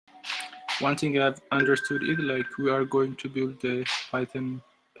one thing I've understood is like we are going to build the Python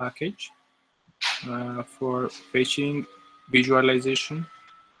package for fetching, visualization,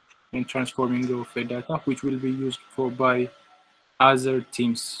 and transforming of the data, which will be used for by other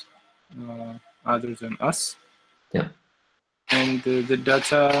teams other than us. Yeah. And the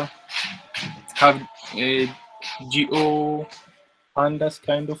data have a geo pandas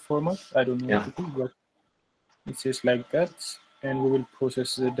kind of format. I don't know what it is, but it says like that, and we will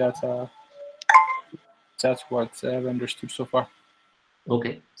process the data. That's what I've understood so far.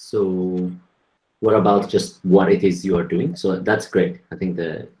 Okay, so what about just what it is you are doing? So that's great. I think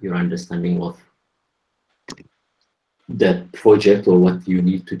your understanding of the project or what you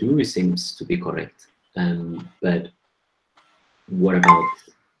need to do seems to be correct. But what about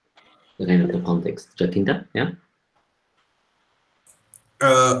the kind of the context? Jacinta, yeah?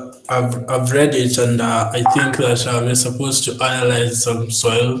 I've read it, and I think that we're supposed to analyze some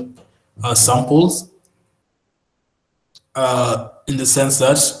soil samples in the sense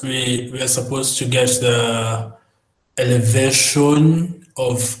that we are supposed to get the elevation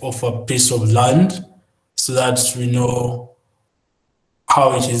of a piece of land so that we know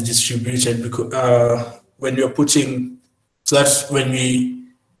how it is distributed. Because when you're putting, so that's when we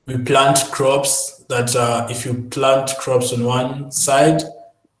plant crops, that if you plant crops on one side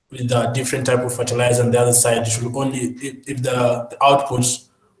with a different type of fertilizer on the other side, it will only, if the output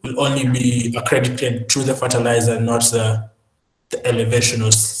will only be accredited through the fertilizer, not the elevation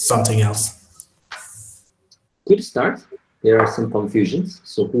or something else. Good start. There are some confusions.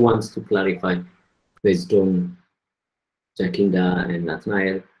 So who wants to clarify based on Jacinta and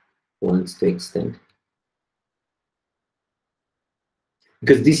Nathaniel? Who wants to extend?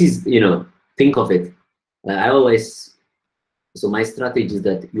 Because this is, think of it. So my strategy is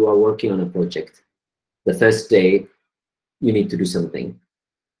that you are working on a project. The first day, you need to do something.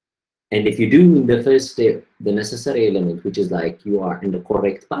 And if you do in the first day the necessary element, which is like you are in the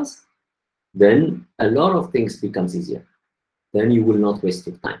correct path, then a lot of things becomes easier. Then you will not waste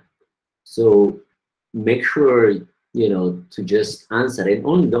your time. So make sure, to just answer it.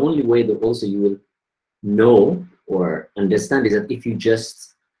 The only way that also you will know or understand is that if you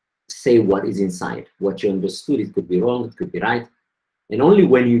just say what is inside, what you understood, it could be wrong, it could be right. And only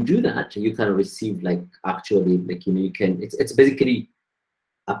when you do that, you can receive you can, it's basically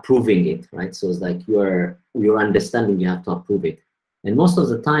approving it, right? So it's like your understanding, you have to approve it. And most of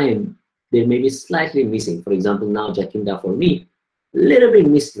the time, they may be slightly missing. For example, now Jacinta, for me, a little bit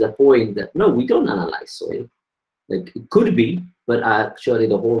missed the point that, no, we don't analyze soil. Like it could be, but actually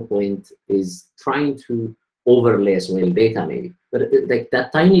the whole point is trying to overlay soil data maybe. But like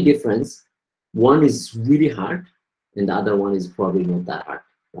that tiny difference, one is really hard and the other one is probably not that hard,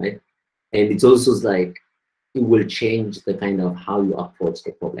 right? And it's also like, it will change the kind of how you approach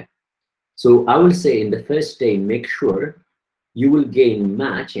the problem. So I will say in the first day, make sure you will gain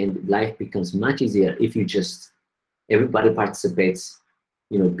much and life becomes much easier if you just, everybody participates,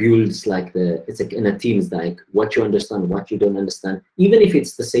 builds like it's like in a team, it's like what you understand, what you don't understand, even if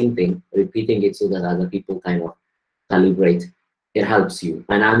it's the same thing, repeating it so that other people kind of calibrate, it helps you.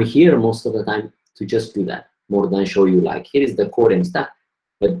 And I'm here most of the time to just do that, more than show you like, here is the code and stuff.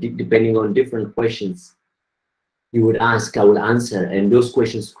 But depending on different questions you would ask, I would answer, and those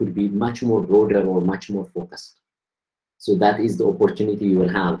questions could be much more broader or much more focused. So that is the opportunity you will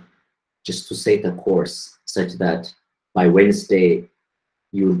have just to set a course such that by Wednesday,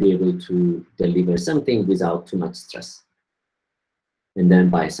 you will be able to deliver something without too much stress. And then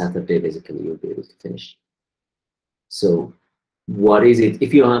by Saturday, basically, you'll be able to finish. So what is it?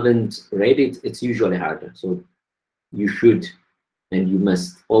 If you haven't read it, it's usually harder. So you should, and you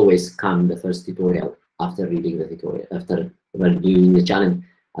must always come the first tutorial after reading the tutorial, after doing the challenge.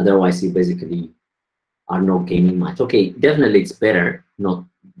 Otherwise, you basically are not gaining much. Okay, definitely it's better, not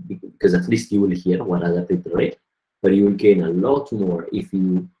because at least you will hear what other people read, but you will gain a lot more if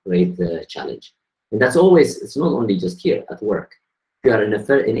you read the challenge. And that's always, it's not only just here at work. If you are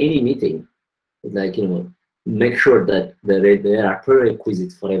in any meeting, like, make sure that there are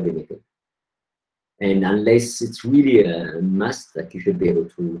prerequisites for every meeting. And unless it's really a must, that you should be able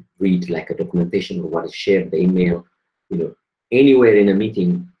to read like a documentation or what is shared, the email, anywhere in a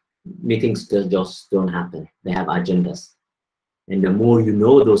meeting, meetings just don't happen. They have agendas. And the more you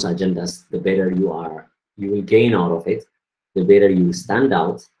know those agendas, the better you will gain out of it, the better you stand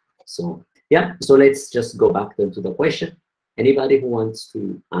out. So yeah, so let's just go back then to the question. Anybody who wants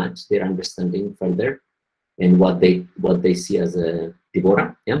to add their understanding further and what they see as a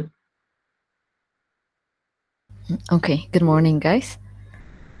Deborah, yeah? Okay, good morning, guys.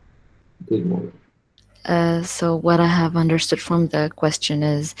 Good morning. So what I have understood from the question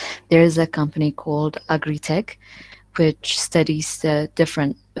is there is a company called Agritech, which studies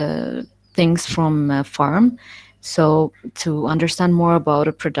different things from farm. So to understand more about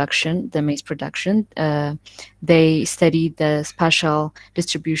a production, the maize production, they study the spatial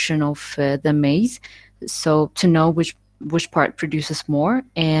distribution of the maize. So to know which part produces more,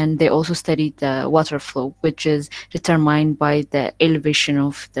 and they also study the water flow, which is determined by the elevation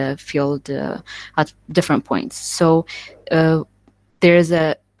of the field at different points. So there is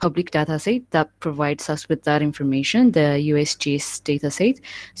a public dataset that provides us with that information, the USGS dataset.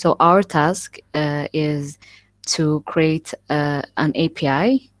 So our task is to create an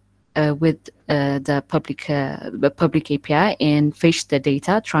API with the public API and fetch the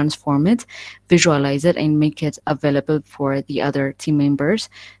data, transform it, visualize it, and make it available for the other team members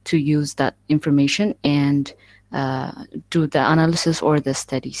to use that information and do the analysis or the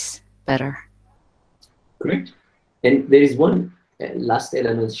studies better. Great. And there is one last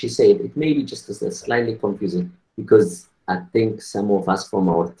element she said. It may be just slightly confusing because I think some of us from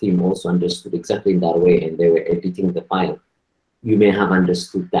our team also understood exactly in that way, and they were editing the file. You may have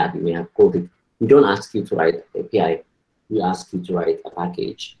understood that. You may have coded. We don't ask you to write API. We ask you to write a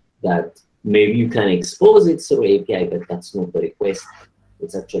package that maybe you can expose it through API, but that's not the request.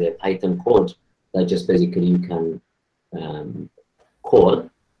 It's actually a Python code that just basically you can call.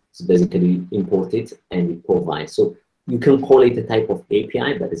 So basically import it and it provides. So you can call it a type of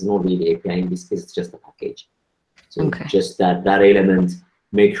API, but it's not really API. In this case, it's just a package. So okay. Just that element,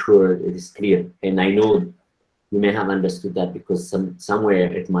 make sure it is clear. And I know you may have understood that because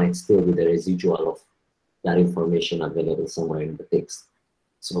somewhere it might still be the residual of that information available somewhere in the text.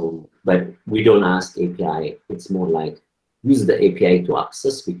 So, but we don't ask API. It's more like use the API to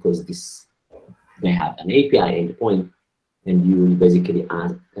access, because they have an API endpoint, and you will basically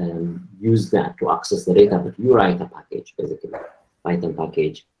use that to access the data. But you write a package, basically Python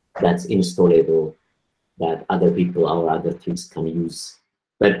package that's installable, that other people or other teams can use.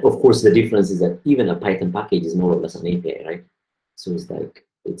 But of course, the difference is that even a Python package is more or less an API, right? So it's like,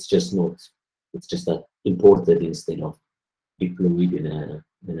 it's just that imported instead of deployed in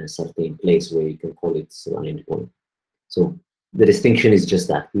a certain place where you can call it through an endpoint. So the distinction is just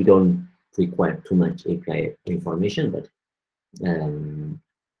that we don't require too much API information, but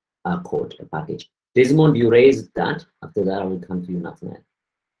a code, a package. Desmond, you raised that. After that, I will come to you, Nathaniel.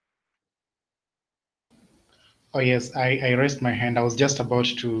 Oh, yes, I raised my hand. I was just about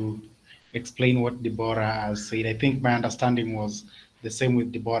to explain what Deborah has said. I think my understanding was the same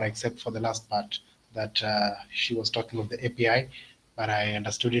with Deborah, except for the last part that she was talking of the API, but I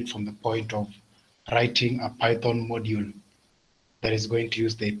understood it from the point of writing a Python module that is going to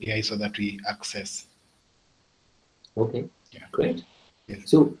use the API so that we access. Okay, yeah. Great. Yeah.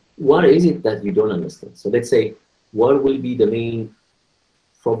 So what is it that you don't understand? So let's say, what will be the main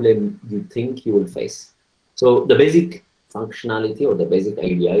problem you think you will face? So the basic functionality or the basic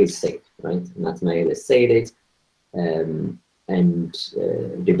idea is said, right? Nathaniel has said it, and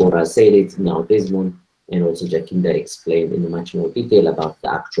Deborah said it, now Desmond, and also Jacinda explained in much more detail about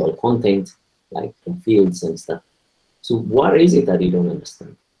the actual content, like the fields and stuff. So what is it that you don't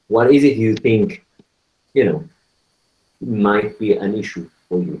understand? What is it you think, might be an issue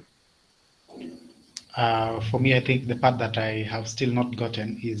for you? For me, I think the part that I have still not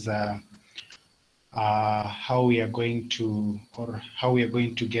gotten is how we are going to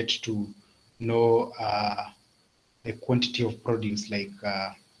get to know the quantity of produce, like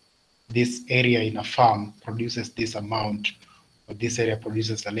this area in a farm produces this amount, or this area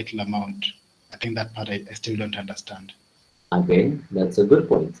produces a little amount. I think that part I still don't understand. Again, that's a good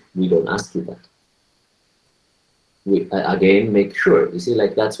point. We don't ask you that. We again make sure, you see,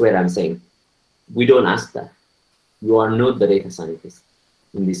 like that's where I'm saying we don't ask that. You are not the data scientist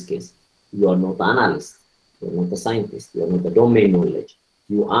in this case. You are not the analyst. You are not a scientist. You are not the domain knowledge.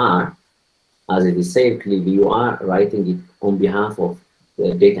 You are, as it is said clearly, you are writing it on behalf of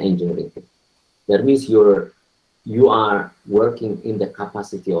the data engineering team. That means you are working in the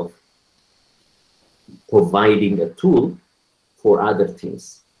capacity of providing a tool for other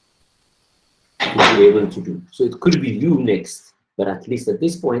teams to be able to do. So it could be you next, but at least at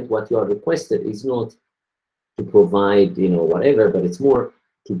this point, what you are requested is not to provide, whatever, but it's more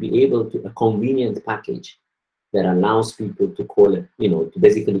to be able to a convenient package that allows people to call it, to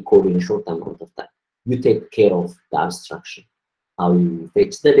basically code in a short amount of time. You take care of the abstraction, how you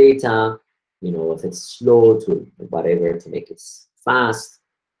fetch the data, if it's slow to whatever, to make it fast,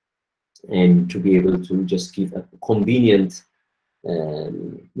 and to be able to just give a convenient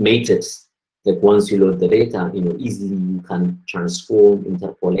matrix that once you load the data, easily you can transform,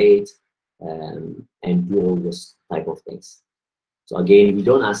 interpolate, and do all those type of things. So again, we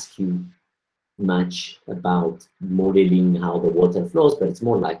don't ask you much about modeling how the water flows, but it's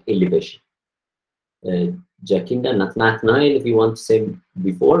more like elevation. Jacinda, Nathanael, if you want to say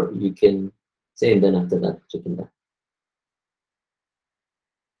before, you can say, and then after that, Jacinda.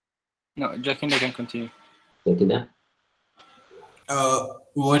 No, Jacinda can continue. Jacinda?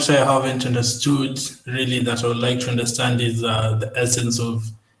 What I haven't understood really that I would like to understand is the essence of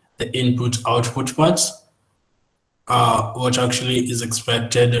the input-output parts. What actually is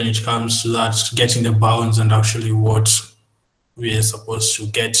expected when it comes to that, getting the bounds and actually what we are supposed to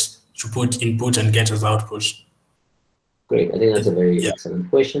get to put input and get as output. Great, I think that's a very excellent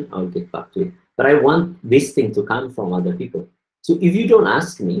question. I'll get back to it. But I want this thing to come from other people. So if you don't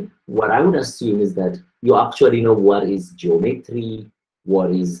ask me, what I would assume is that you actually know what is geometry,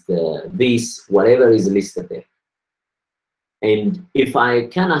 what is this, whatever is listed there. And if I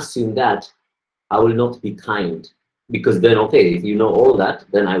can assume that, I will not be kind, because then, okay, if you know all that,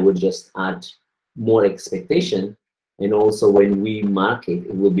 then I would just add more expectation. And also when we mark it,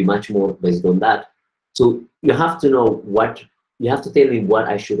 it will be much more based on that. So you have to know what, you have to tell me what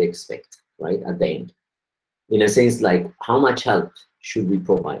I should expect, right, at the end. In a sense, like, how much help should we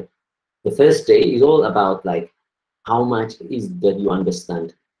provide? The first day is all about, like, how much is that you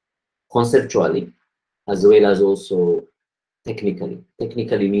understand conceptually, as well as also technically.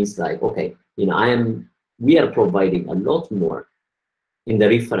 Technically means like, okay, you know, we are providing a lot more in the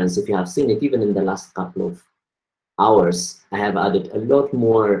reference. If you have seen it, even in the last couple of hours, I have added a lot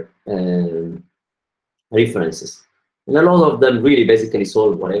more references. And a lot of them really basically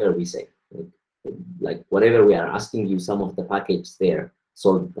solve whatever we say. Like whatever we are asking you, some of the package there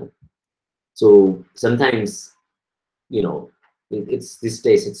solve them. So sometimes, you know, it's these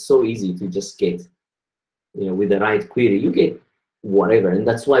days, it's so easy to just get, you know, with the right query, you get whatever. And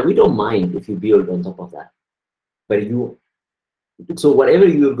that's why we don't mind if you build on top of that. But so whatever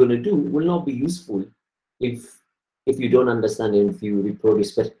you're going to do will not be useful if you don't understand and if you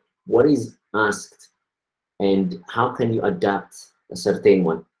reproduce. But what is asked and how can you adapt a certain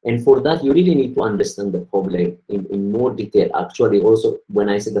one? And for that, you really need to understand the problem in more detail. Actually, also, when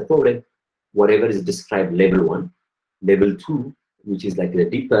I say the problem, whatever is described level 1, level 2, which is like the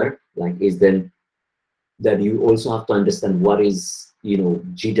deeper, like is then that you also have to understand what is, you know,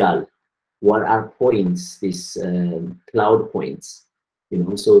 GDAL, what are points, these cloud points, you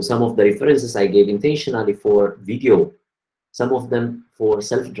know. So some of the references I gave intentionally for video, some of them for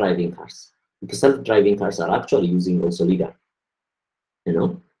self-driving cars, because self-driving cars are actually using also LiDAR, you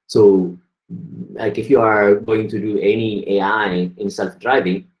know. So like if you are going to do any AI in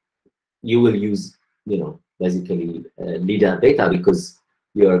self-driving, you will use, you know, basically LiDAR data, because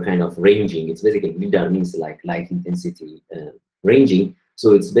you're kind of ranging. It's basically, LiDAR means like light intensity ranging.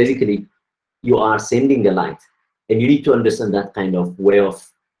 So it's basically you are sending the light, and you need to understand that kind of way of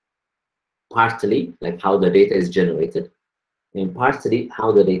partly like how the data is generated, and partly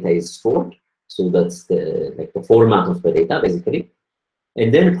how the data is stored. So that's the like the format of the data basically.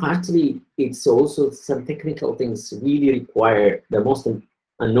 And then partly it's also some technical things really require. The most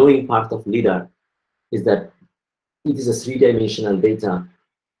annoying part of LiDAR is that it is a 3-dimensional data,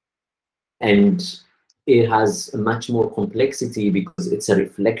 and it has much more complexity because it's a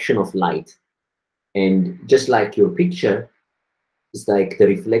reflection of light. And just like your picture, it's like the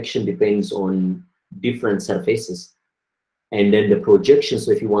reflection depends on different surfaces, and then the projection.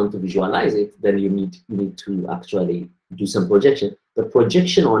 So if you want to visualize it, then you need to actually do some projection. The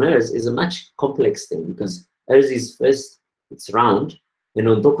projection on Earth is a much complex thing, because Earth is first, it's round, and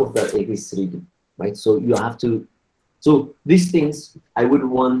on top of that it is 3D, right? So you have to, so these things I would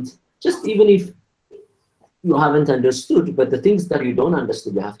want, just even if you haven't understood, but the things that you don't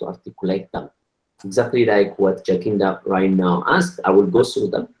understand, you have to articulate them. Exactly like what Jacinda right now asked, I will go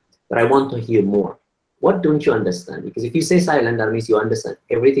through them, but I want to hear more. What don't you understand? Because if you say silent, that means you understand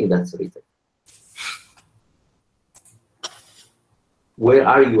everything that's written. Where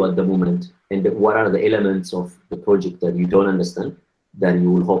are you at the moment? And what are the elements of the project that you don't understand, that you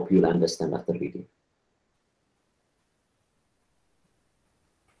will hope you'll understand after reading?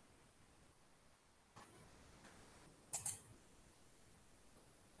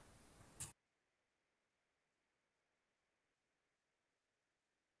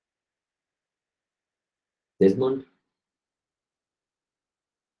 Desmond?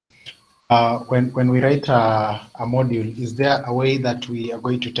 When we write a module, is there a way that we are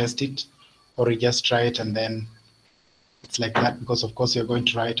going to test it, or we just try it and then it's like that? Because of course you're going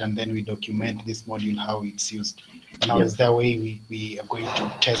to write and then we document this module, how it's used. Now, yeah. Is there a way we are going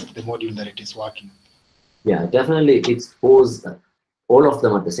to test the module that it is working? Yeah, definitely. It's pose all of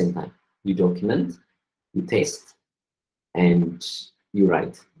them at the same time. you document, you test, and you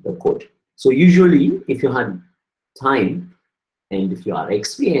write the code. So usually, if you had time and if you are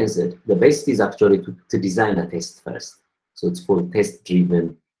experienced, the best is actually to design a test first. So it's called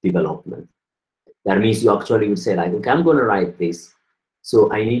test-driven development. That means you actually would say like, okay, I'm going to write this.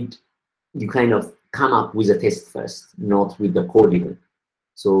 So I need, you kind of come up with a test first, not with the code even.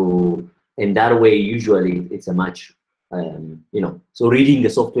 So, and that way, usually it's a much, you know, so reading the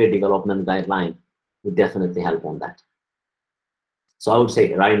software development guideline would definitely help on that. So I would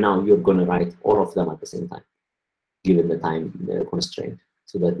say right now, you're going to write all of them at the same time, given the time constraint.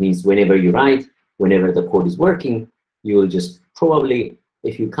 So that means whenever you write, whenever the code is working, you will just probably,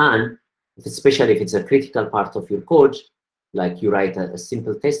 if you can, especially if it's a critical part of your code, like you write a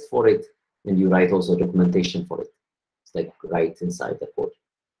simple test for it, and you write also documentation for it. It's like right inside the code.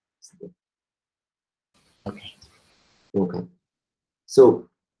 Okay. Okay. So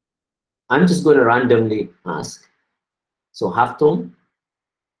I'm just going to randomly ask. So Hafton,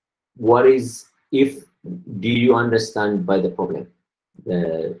 what is, if, do you understand by the problem,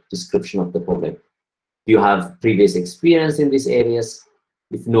 the description of the problem? Do you have previous experience in these areas?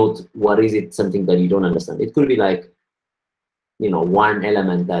 If not, what is it, something that you don't understand? It could be like, you know, one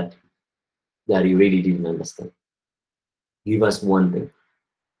element that you really didn't understand. Give us one thing.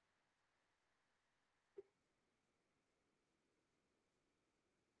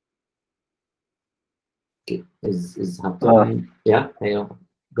 Okay, is Hafton, yeah,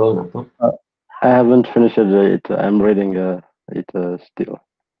 go on, Hafton. I haven't finished it. I'm reading it still.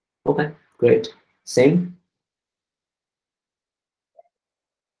 Okay, great. Same.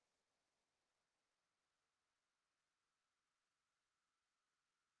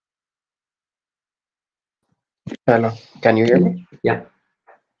 Hello, can you hear me? Yeah.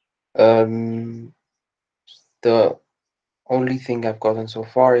 The only thing I've gotten so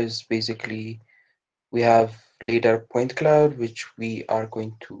far is basically we have LiDAR point cloud, which we are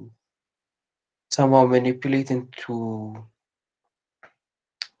going to somehow manipulate into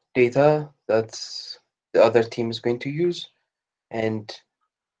data that the other team is going to use. And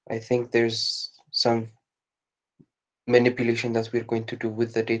I think there's some manipulation that we're going to do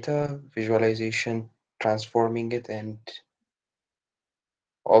with the data, visualization, transforming it, and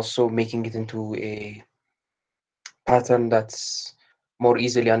also making it into a pattern that's more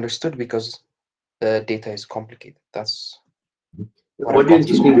easily understood because the data is complicated. That's what do you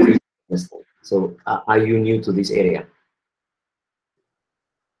think? So are you new to this area?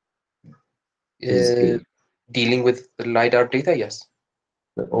 Dealing with the LiDAR data, yes.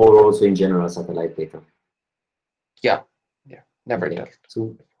 Or also in general satellite data? Yeah, never Okay.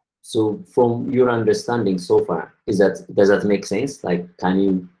 dealt. So from your understanding so far, does that make sense? Like, can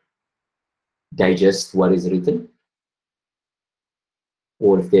you digest what is written?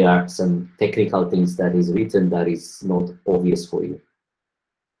 Or if there are some technical things that is written that is not obvious for you?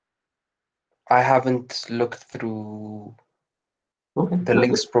 I haven't looked through Okay. the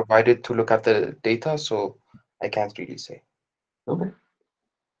links provided to look at the data, so I can't really say. Okay.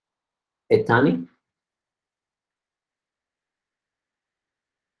 Etani?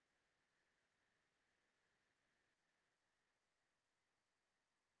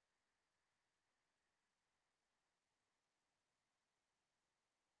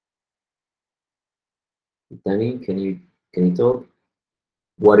 Etani, can you talk?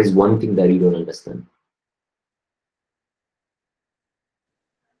 What is one thing that you don't understand?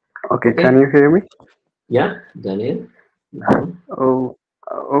 Okay, can you hear me? Yeah, Daniel? Oh,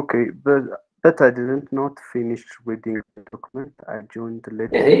 okay, but I didn't not finish reading the document. I joined the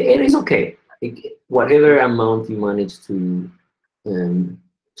later. Yeah, it is okay. Whatever amount you manage to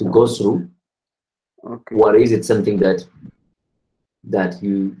go through. Okay. What is it? Something that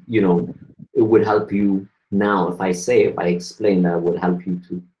you know, it would help you now. If I explain, that would help you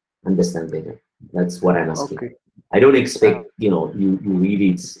to understand better. That's what I'm asking. Okay. I don't expect you know you read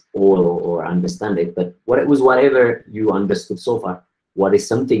it all or understand it, but whatever you understood so far, what is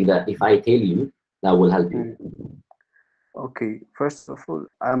something that if I tell you that will help you? Okay. First of all,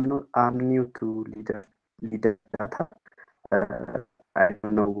 I'm new to LiDAR data. I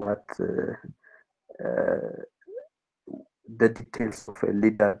don't know what the details of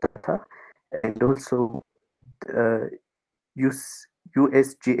LiDAR data, and also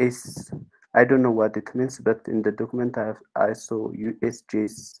USGS. I don't know what it means, but in the document I saw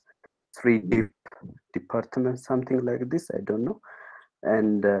USGS 3D department, something like this. I don't know,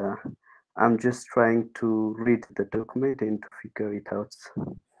 and I'm just trying to read the document and to figure it out.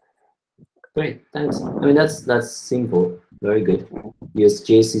 Great, thanks. I mean that's simple, very good.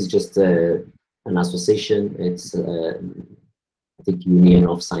 USGS is just an association. It's I think, Union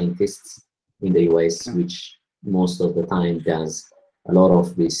of Scientists in the US, which most of the time does a lot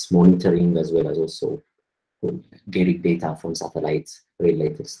of this monitoring as well as also getting data from satellites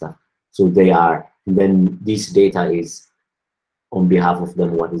related stuff. So they are, then this data is on behalf of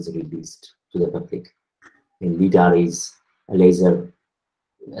them what is released to the public. And LIDAR is a laser,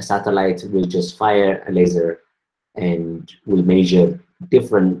 a satellite will just fire a laser and will measure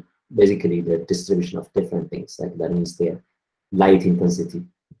different, basically the distribution of different things. Like that means their light intensity.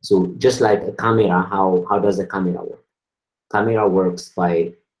 So just like a camera, how does a camera work? Camera works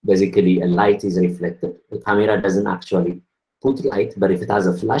by basically a light is reflected. The camera doesn't actually put light, but if it has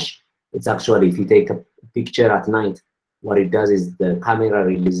a flash, it's actually, if you take a picture at night, what it does is the camera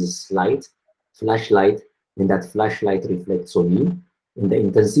releases light, flashlight, and that flashlight reflects on you. And the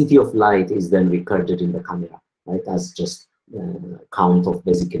intensity of light is then recorded in the camera, right? As just count of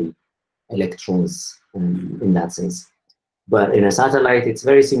basically electrons in that sense. But in a satellite, it's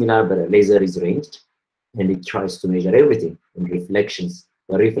very similar, but a laser is ranged and it tries to measure everything and reflections.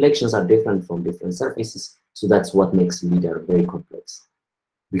 The reflections are different from different surfaces. So that's what makes LIDAR very complex,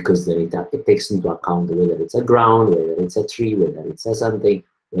 because it takes into account whether it's a ground, whether it's a tree, whether it's a something,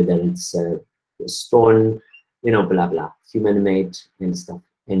 whether it's a stone, you know, blah, blah, human-made and stuff.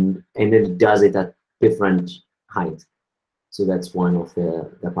 And it does it at different height. So that's one of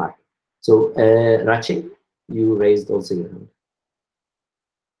the part. So Rachel, you raised also your hand.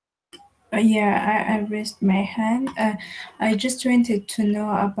 Yeah, I raised my hand. I just wanted to know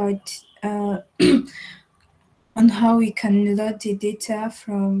about on how we can load the data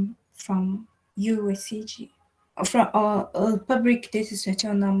from USCG or from a public data set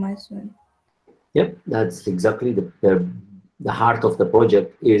on Amazon. Yep, that's exactly the heart of the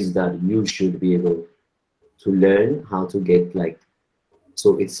project, is that you should be able to learn how to get, like,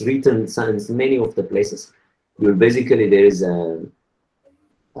 so it's written in many of the places. You're basically, there is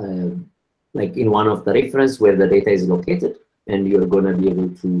like in one of the reference where the data is located, and you're going to be able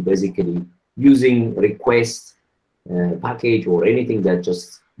to basically using request package or anything that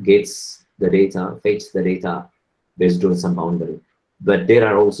just gets the data, fetch the data based on some boundary. But there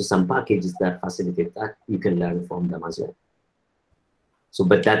are also some packages that facilitate that. You can learn from them as well. So,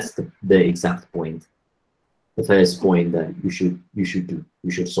 but that's the exact point. The first point that you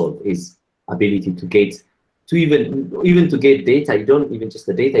should solve is ability to get, to even to get data. You don't even just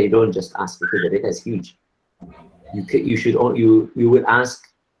the data. You don't just ask, because the data is huge. You will ask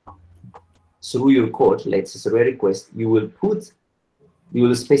through your code. Let's say through a request, you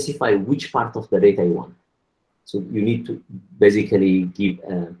will specify which part of the data you want. So you need to basically give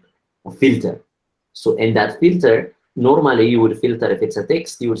a filter. So in that filter, normally you would filter, if it's a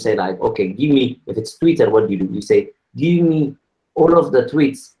text, you would say like, okay, give me, if it's Twitter, what do? You say, give me all of the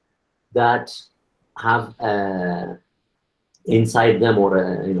tweets that have inside them,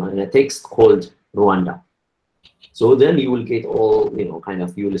 or you know, in a text called Rwanda. So then you will get all, you know, kind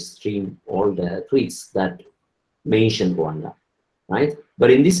of, you will stream all the tweets that mention Rwanda, right?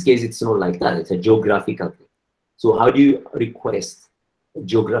 But in this case, it's not like that. It's a geographical thing. So how do you request a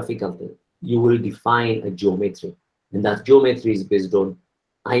geographical thing? You will define a geometry, and that geometry is based on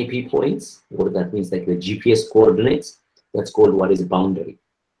IP points, or that means like the GPS coordinates. That's called what is boundary.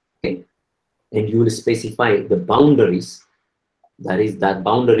 Okay, and you will specify the boundaries. That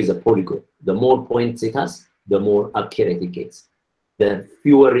boundary is a polygon. The more points it has, the more accurate it gets. The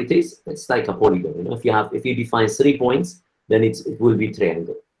fewer it is, it's like a polygon. You know, if you define 3 points, then it will be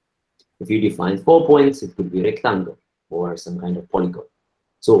triangle. If you define 4 points, it could be rectangle or some kind of polygon.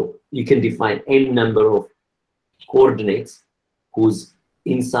 So you can define any number of coordinates whose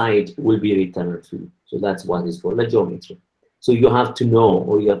inside will be returned to. So that's what is called a geometry. So you have to know,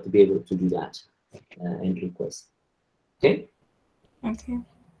 or you have to be able to do that and request. Okay? Okay.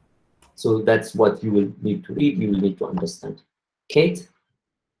 So that's what you will need to read, you will need to understand. Kate?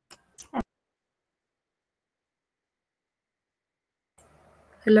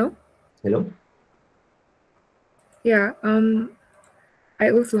 Hello? Hello? Yeah, I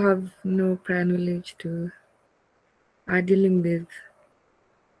also have no prior knowledge to dealing with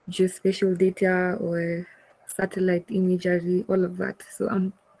geospatial data or satellite imagery, all of that. So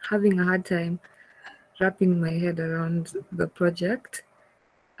I'm having a hard time wrapping my head around the project.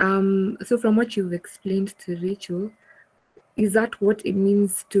 So from what you've explained to Rachel, is that what it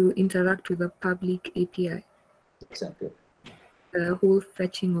means to interact with a public API? Exactly. The whole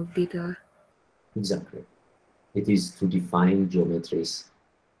fetching of data. Exactly. It is to define geometries,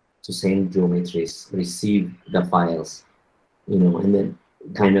 to send geometries, receive the files, you know, and then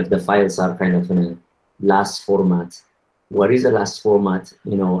kind of the files are kind of in a last format. What is the last format?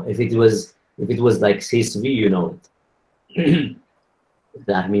 You know, if it was like CSV, you know it.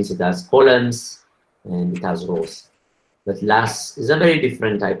 That means it has columns and it has rows. But LAS is a very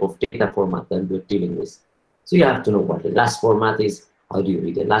different type of data format than we're dealing with. So you have to know what the LAS format is, how do you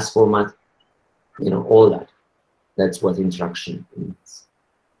read the LAS format, you know, all that. That's what instruction means.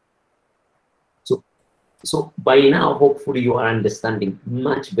 So by now, hopefully you are understanding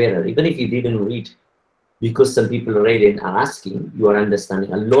much better, even if you didn't read, because some people read it and are asking, you are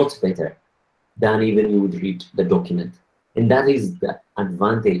understanding a lot better than even you would read the document. And that is the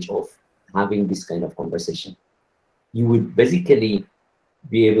advantage of having this kind of conversation. You would basically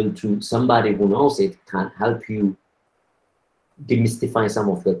be able to, somebody who knows it can help you demystify some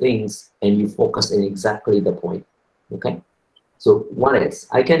of the things, and you focus on exactly the point. Okay. So what else?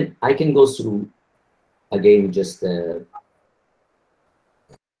 I can go through again just so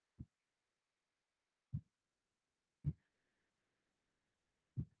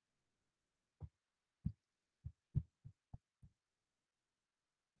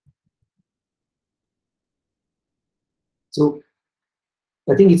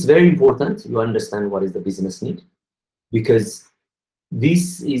I think it's very important you understand what is the business need, because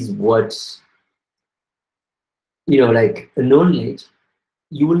this is what, you know, like a knowledge,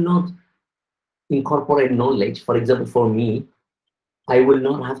 you will not incorporate knowledge. For example, for me, I will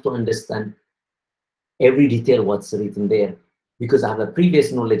not have to understand every detail what's written there, because I have a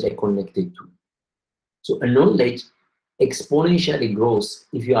previous knowledge I connected to. So a knowledge exponentially grows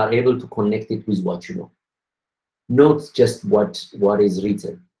if you are able to connect it with what you know, not just what is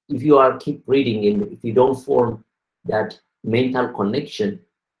written. If you are keep reading and if you don't form that mental connection,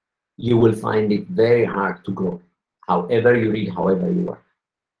 you will find it very hard to grow, however you read, however you are.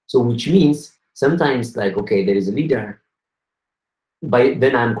 So which means sometimes, like, okay, there is a leader,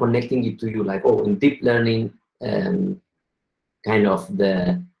 then I'm connecting it to you, like, oh, in deep learning, kind of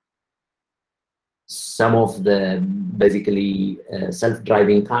some of the basically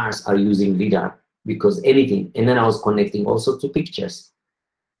self-driving cars are using LiDAR, because anything, and then I was connecting also to pictures.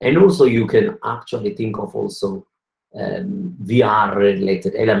 And also you can actually think of also VR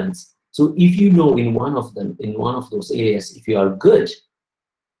related elements. So if you know in one of them, in one of those areas, if you are good,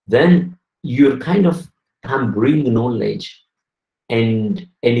 then you kind of can bring knowledge. And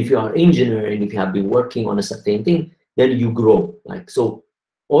if you are an engineer and if you have been working on a certain thing, then you grow. Like, so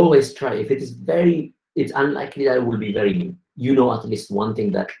always try, if it is it's unlikely that it will be very new. You know at least one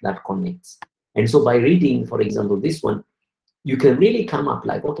thing that connects. And so by reading, for example, this one, you can really come up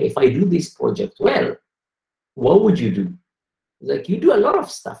like, okay, if I do this project well, what would you do? Like, you do a lot of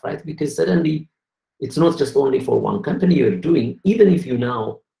stuff, right? Because suddenly it's not just only for one company you're doing. Even if you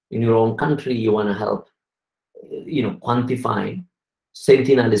now in your own country, you want to help, you know, quantify.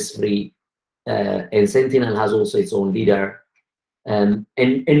 Sentinel is free, and Sentinel has also its own LiDAR. And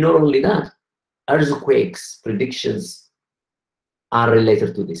not only that, earthquakes predictions are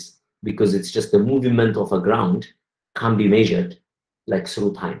related to this, because it's just the movement of a ground can be measured like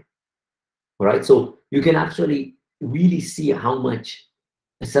through time. All right, so you can actually really see how much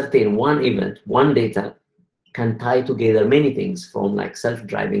a certain one event, one data can tie together many things, from like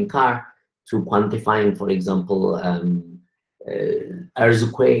self-driving car to quantifying, for example,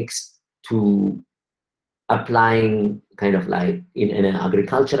 earthquakes, to applying kind of like in an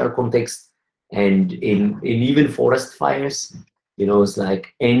agricultural context, and in even forest fires, you know, it's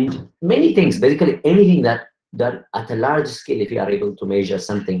like, and many things, basically anything that at a large scale, if you are able to measure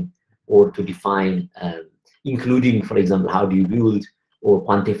something or to define, including, for example, how do you build, or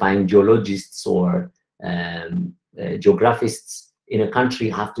quantifying geologists or geographists in a country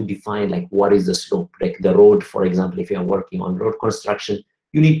have to define like what is the slope, like the road, for example. If you are working on road construction,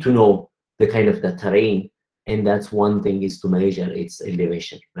 you need to know the kind of the terrain, and that's one thing, is to measure its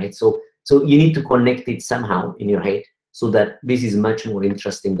elevation, right? So you need to connect it somehow in your head, so that this is much more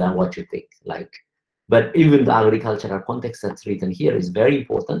interesting than what you think. Like, but even the agricultural context that's written here is very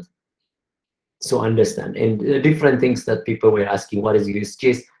important. So understand, and the different things that people were asking, what is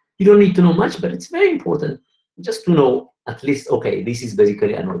USGS? You don't need to know much, but it's very important just to know at least, okay, this is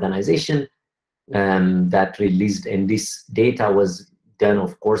basically an organization that released, and this data was done,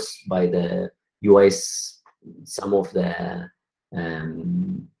 of course, by the US, some of the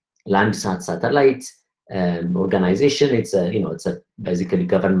Landsat satellite organization. It's a, you know, it's a basically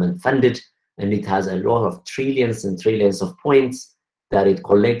government funded, and it has a lot of trillions and trillions of points that it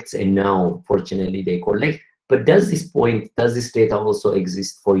collects, and now fortunately they collect. But does this data also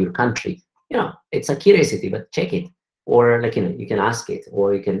exist for your country? You know, it's a curiosity, but check it. Or like, you know, you can ask it,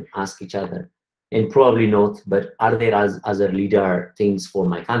 or you can ask each other, and probably not, but are there other LiDAR things for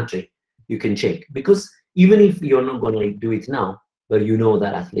my country? You can check, because even if you're not going to do it now, but you know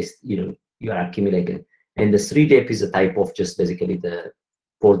that at least, you know, you are accumulating. And the 3DEP is a type of just basically the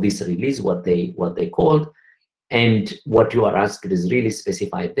for this release, what they called, and what you are asked is really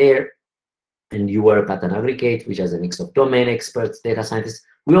specified there. And you work at an aggregate, which has a mix of domain experts, data scientists.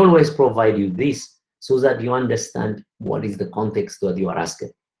 We always provide you this so that you understand what is the context that you are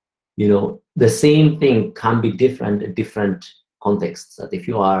asking. You know, the same thing can be different in different contexts. That if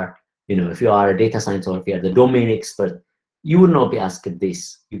you are, you know, if you are a data scientist or if you are the domain expert, you will not be asked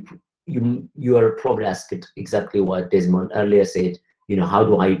this. You are probably asked exactly what Desmond earlier said. You know, how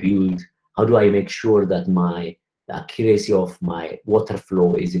do I build? How do I make sure that the accuracy of my water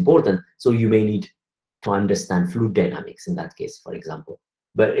flow is important? So you may need to understand fluid dynamics in that case, for example.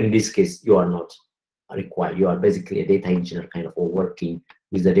 But in this case, you are not required. You are basically a data engineer, kind of, or working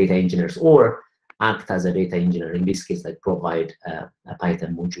with the data engineers, or act as a data engineer. In this case, like provide a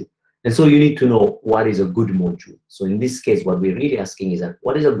Python module. And so you need to know what is a good module. So in this case, what we're really asking is that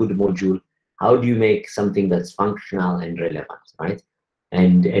what is a good module? How do you make something that's functional and relevant, right?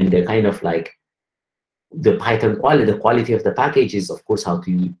 And the kind of like the Python quality, the quality of the package is, of course, how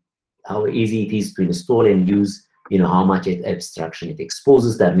easy it is to install and use, you know, how much abstraction it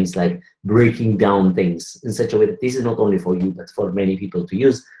exposes. That means like breaking down things in such a way that this is not only for you, but for many people to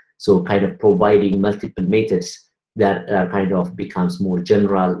use. So kind of providing multiple methods that kind of becomes more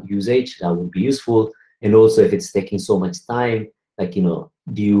general usage, that would be useful. And also if it's taking so much time, like, you know,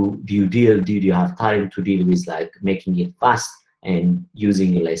 do you have time to deal with like making it fast and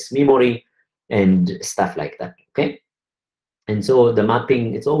using less memory and stuff like that, okay? And so the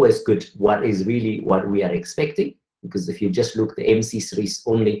mapping, it's always good what is really what we are expecting, because if you just look the MC3s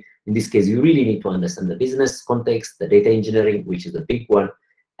only, in this case, you really need to understand the business context, the data engineering, which is a big one.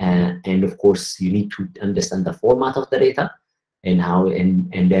 And of course, you need to understand the format of the data and how,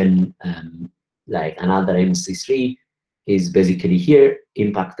 and then like another MC3 is basically here,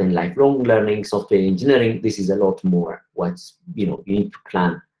 impact and lifelong learning, software engineering. This is a lot more what's, you know, you need to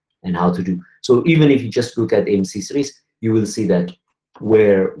plan and how to do. So even if you just look at MC3s, you will see that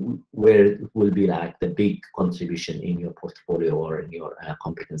where will be like the big contribution in your portfolio or in your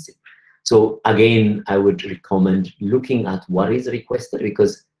competency. So again, I would recommend looking at what is requested,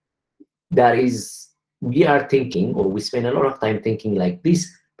 because that is, we are thinking, or we spend a lot of time thinking like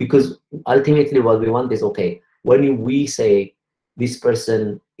this, because ultimately what we want is, okay, when we say this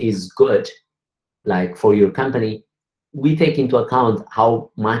person is good, like for your company, we take into account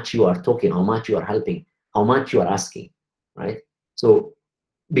how much you are talking, how much you are helping, how much you are asking, right? So,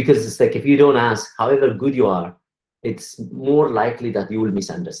 because it's like, if you don't ask, however good you are, it's more likely that you will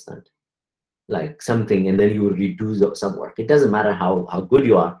misunderstand like something, and then you will redo some work. It doesn't matter how good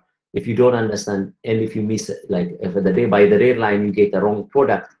you are. If you don't understand, and if you miss, like if by the deadline you get the wrong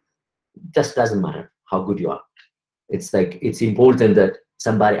product, it just doesn't matter how good you are. It's like, it's important that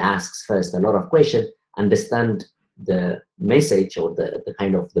somebody asks first a lot of questions, understand the message or the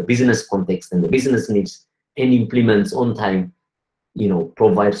kind of the business context and the business needs, and implements on time, you know,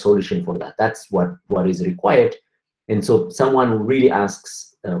 provide solution for that. That's what is required. And so someone who really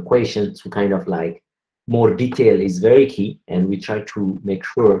asks questions to kind of like more detail is very key, and we try to make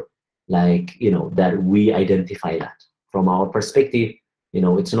sure, like, you know, that we identify that from our perspective. You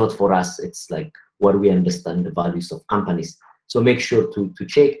know, it's not for us, it's like what we understand the values of companies. So make sure to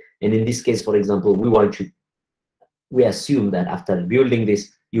check. And in this case, for example, we assume that after building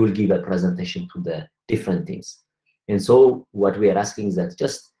this, you will give a presentation to the different teams. And so what we are asking is that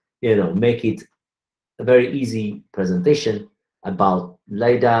just, you know, make it a very easy presentation about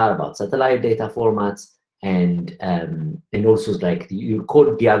LiDAR, about satellite data formats, and also like your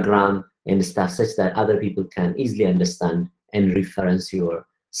code diagram and stuff, such that other people can easily understand and reference your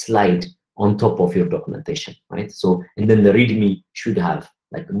slide on top of your documentation, right? So, and then the README should have,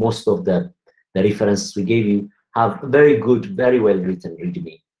 like, most of the references we gave you have very good, very well written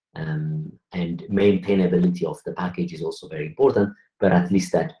README, and maintainability of the package is also very important, but at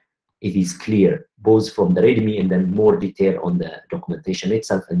least that it is clear, both from the README and then more detail on the documentation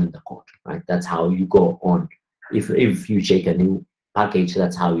itself and then the code, right? That's how you go on. If you check a new package,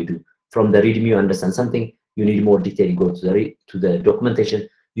 that's how you do. From the README, you understand something, you need more detail, you go to the documentation,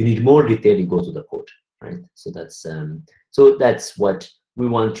 you need more detail, you go to the code, right? So that's what we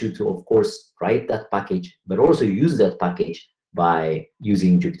want you to, of course, write that package, but also use that package by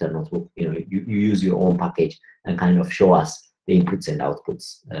using Jupyter Notebook. You know, you use your own package and kind of show us the inputs and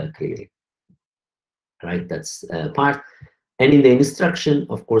outputs clearly, right? That's part. And in the instruction,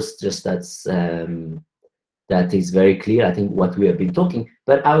 of course, just that is very clear, I think, what we have been talking,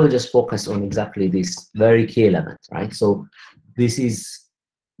 but I will just focus on exactly this very key element, right? So this is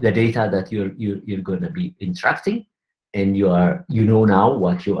the data that you're going to be interacting, and you know now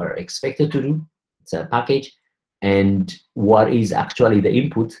what you are expected to do. It's a package. and what is actually the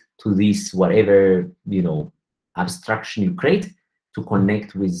input to this whatever, you know, abstraction you create to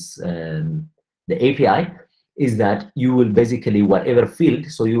connect with the API, is that you will basically whatever field,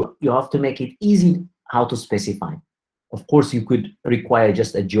 so you have to make it easy how to specify. Of course, you could require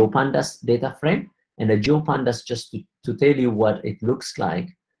just a GeoPandas data frame and a GeoPandas just to tell you what it looks like.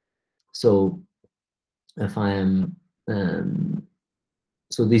 So if I am,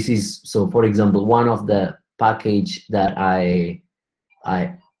 so this is, so for example, one of the package that I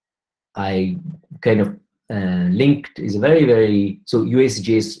kind of linked is very, so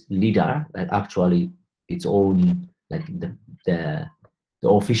USGS LIDAR, that actually its own, like the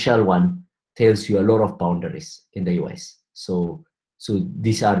official one tells you a lot of boundaries in the US. So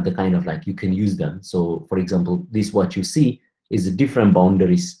these are the kind of like you can use them. So for example, this what you see is the different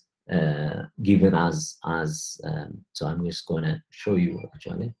boundaries given as so I'm just gonna show you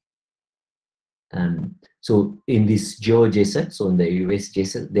actually. So in this GeoJSON, so in the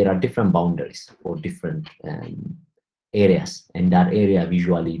USGS, there are different boundaries for different areas, and that area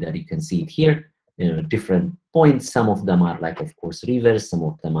visually that you can see it here, you know, different points. Some of them are like, of course, rivers. Some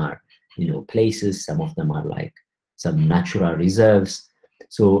of them are, you know, places. Some of them are like some natural reserves.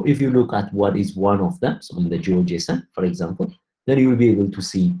 So if you look at what is one of them, so in the GeoJSON, for example, then you will be able to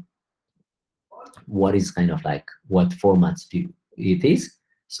see what is kind of like what formats it is.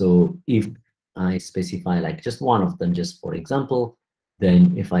 So if I specify like just one of them, just for example,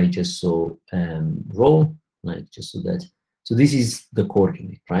 then if I just so row, like just so that, so this is the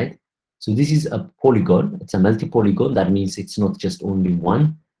coordinate, right? So this is a polygon. It's a multi-polygon. That means it's not just only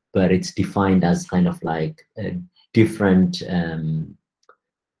one, but it's defined as kind of like a different,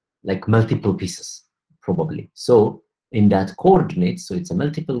 like multiple pieces, probably. So in that coordinates, so it's a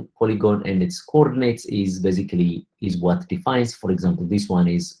multiple polygon, and its coordinates is basically is what defines, for example, this one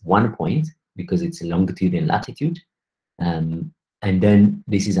is 1 point because it's a longitude and latitude. And then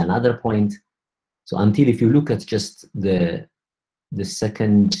this is another point. So until if you look at just the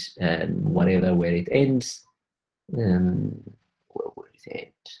second whatever where it ends, where will it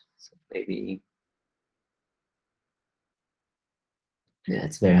end? So maybe, yeah,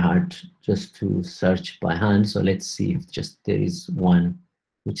 it's very hard just to search by hand. So let's see if just there is one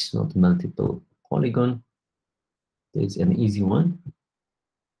which is not multiple polygon. There's an easy one.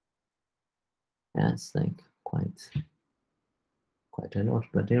 Yeah, it's like quite a lot,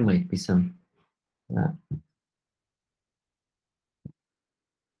 but there might be some.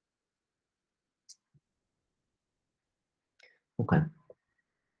 Okay.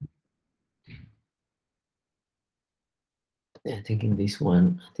 Yeah, I think in this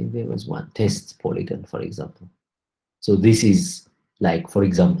one, I think there was one test polygon, for example. So this is like, for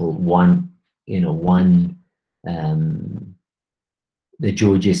example, one, you know, the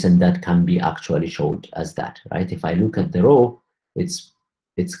GeoJSON that can be actually showed as that, right? If I look at the row, it's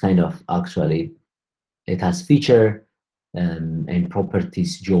kind of actually, it has feature and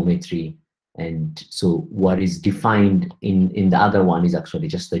properties, geometry, and so what is defined in the other one is actually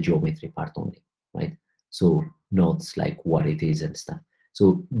just the geometry part only, right? So not like what it is and stuff.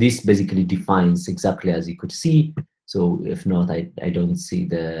 So this basically defines exactly as you could see. So if not, I don't see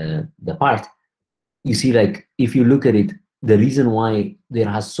the part. You see, like if you look at it, the reason why there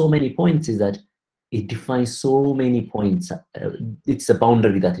has so many points is that it defines so many points. It's a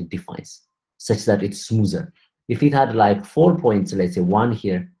boundary that it defines such that it's smoother. If it had like 4 points, let's say 1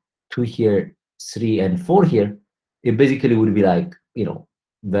 here, 2 here, 3 and 4 here, it basically would be like, you know,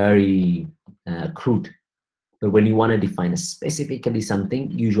 very crude. But when you want to define specifically something,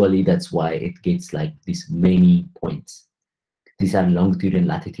 usually that's why it gets like these many points. These are longitude and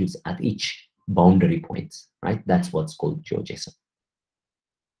latitudes at each boundary points, right? That's what's called GeoJSON.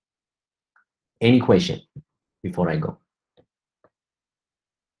 Any question before I go?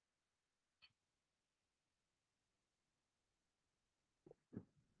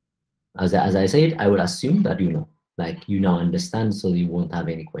 As I said, I will assume that you know, like you now understand, so you won't have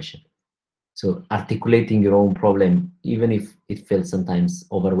any question. So articulating your own problem, even if it feels sometimes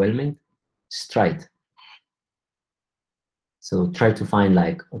overwhelming, just try it. So try to find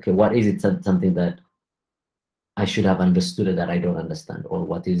like, okay, what is it something that I should have understood that I don't understand, or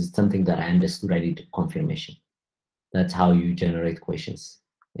what is something that I understood I need confirmation. That's how you generate questions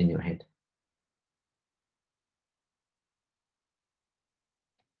in your head.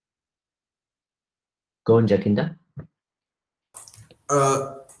 Go on, Jacinda.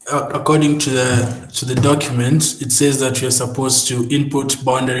 According to the document, it says that you're supposed to input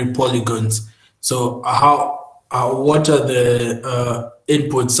boundary polygons. So what are the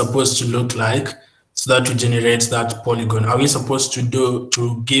inputs supposed to look like so that we generate that polygon? Are we supposed to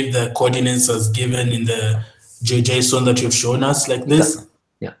give the coordinates as given in the JSON that you've shown us like this? Exactly.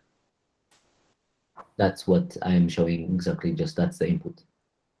 Yeah. That's what I am showing exactly, just that's the input.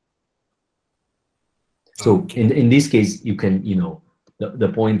 So in this case, you can, the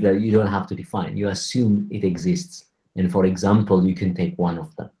point that you don't have to define, you assume it exists. And for example, you can take one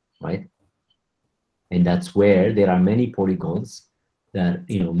of them, right? And that's where there are many polygons that,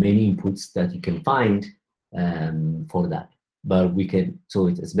 many inputs that you can find for that. But we can, so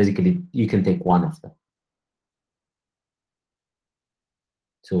it's basically, you can take one of them.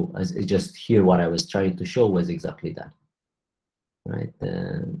 So as just here, what I was trying to show was exactly that, right?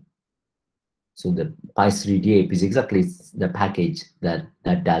 So the Py3D is exactly the package that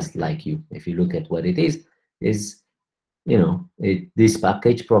does like you. If you look at what it is this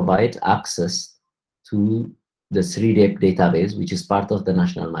package provides access to the 3DAPE database, which is part of the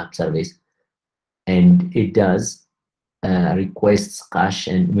National Map Service, and it does requests cache,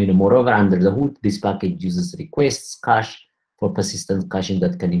 and moreover, under the hood, this package uses requests cache for persistent caching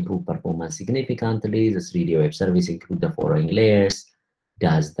that can improve performance significantly. The 3D web service includes the following layers,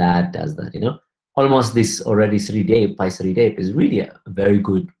 does that, almost this already 3DAPE, Py3DAPE is really a very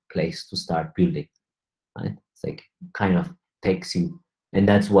good place to start building, right? It's like kind of takes you, and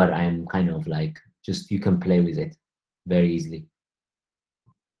that's what I'm kind of like, just you can play with it very easily,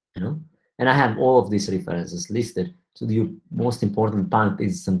 and I have all of these references listed. So the most important part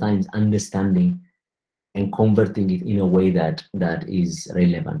is sometimes understanding and converting it in a way that is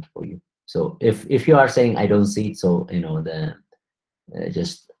relevant for you. So if you are saying I don't see it, so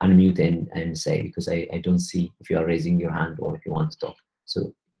just unmute and say, because I don't see if you are raising your hand or if you want to talk.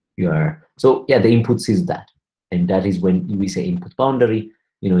 So yeah, the inputs is that, and that is when we say input boundary.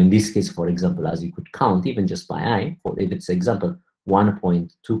 In this case, for example, as you could count even just by eye, if it's example 1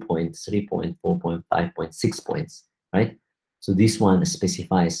 point, 2 points, 3 point, 4 point, 5 point, 6 points, right? So this one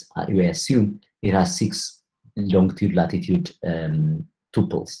specifies, we assume it has 6 longitude, latitude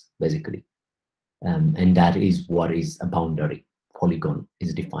tuples, basically. And that is what is a boundary polygon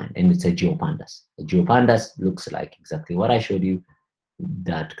is defined, and it's a GeoPandas. A GeoPandas looks like exactly what I showed you,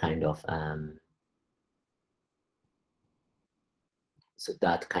 that kind of, so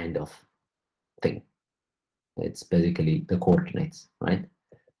that kind of thing. It's basically the coordinates, right?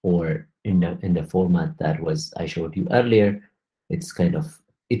 Or in the format that I showed you earlier, it's kind of,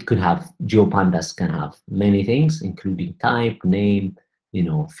 it could have, GeoPandas can have many things, including type, name,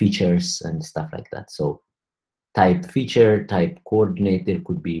 features and stuff like that. So type, feature, type, coordinate, there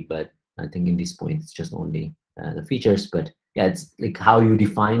could be, but I think in this point it's just only the features. But yeah, it's like how you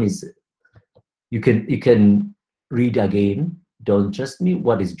define is, you can read again, don't trust me,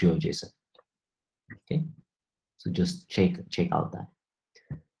 what is GeoJSON? Okay, so just check out that.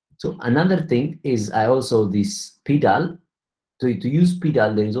 So another thing is this PDAL. So to use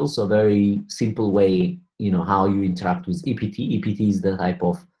PDAL, there is also a very simple way, how you interact with EPT. EPT is the type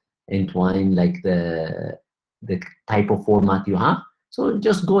of entwine, like the type of format you have. So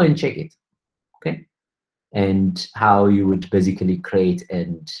just go and check it, okay? And how you would basically create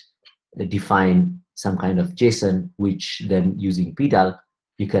and define some kind of JSON, which then using PDAL,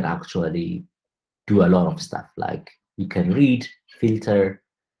 you can actually do a lot of stuff. Like you can read, filter,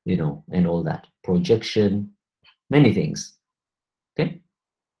 and all that, projection, many things, okay?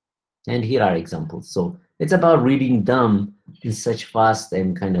 And here are examples. So it's about reading them in such fast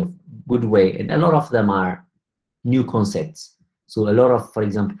and kind of good way, and a lot of them are new concepts. So a lot of, for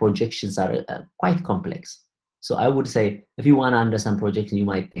example, projections are quite complex. So I would say if you want to understand projection, you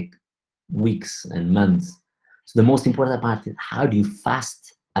might take weeks and months. So the most important part is how do you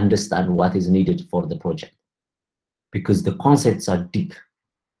fast understand what is needed for the project? Because the concepts are deep,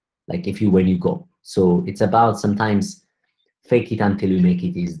 like when you go. So it's about sometimes fake it until you make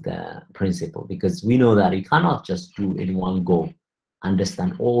it is the principle, because we know that you cannot just do in one go,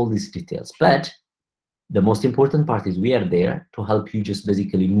 understand all these details. But the most important part is we are there to help you just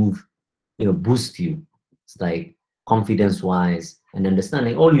basically move, boost you. It's like confidence-wise and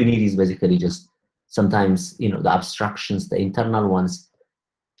understanding. All you need is basically just sometimes, the abstractions, the internal ones,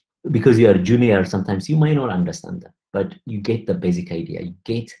 because you are junior, sometimes you might not understand them, but you get the basic idea. You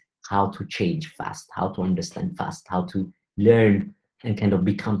get how to change fast, how to understand fast, how to learn and kind of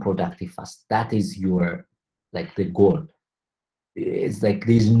become productive fast. That is your, the goal. It's like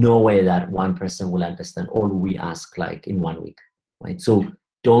there's no way that one person will understand all we ask in 1 week, right? So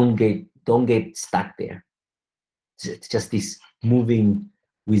don't get stuck there. It's just this moving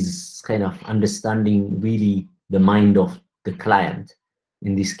with kind of understanding really the mind of the client.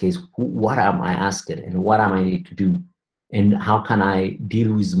 In this case, what am I asking and what am I need to do? And how can I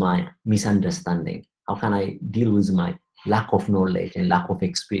deal with my misunderstanding? How can I deal with my lack of knowledge and lack of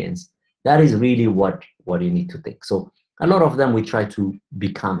experience? That is really what what you need to think. So a lot of them we try to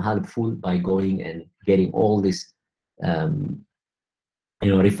become helpful by going and getting all these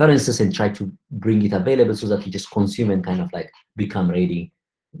references and try to bring it available so that you just consume and kind of like become ready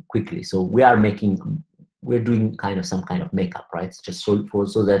quickly. So we're doing kind of some kind of makeup, right? Just so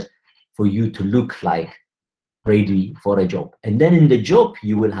that for you to look like ready for a job. And then in the job,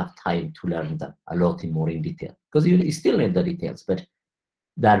 you will have time to learn them a lot more in detail, because you still need the details, but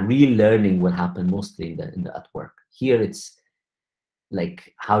that real learning will happen mostly at work. Here it's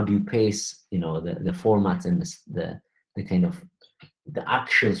like, how do you pace, the formats and the kind of the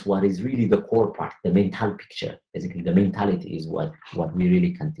actions, what is really the core part, the mental picture. Basically, the mentality is what we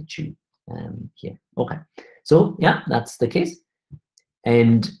really can teach you here. Okay, so yeah, that's the case.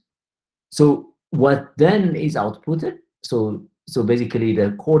 And so what then is outputted? So basically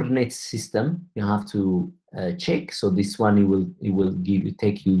the coordinate system you have to check. So this one it will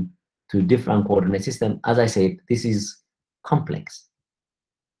take you to different coordinate system. As I said, this is complex.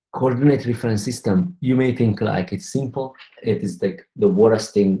 Coordinate reference system, you may think like it's simple. It is like the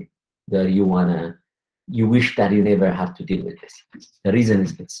worst thing that you wish that you never had to deal with this. The reason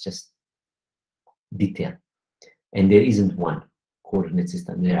is it's just detail, and there isn't one coordinate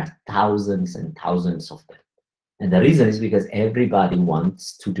system. There are thousands and thousands of them, and the reason is because everybody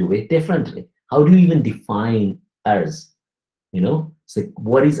wants to do it differently. How do you even define errors? It's like,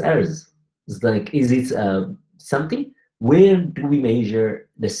 what is errors? It's like, is it something? Where do we measure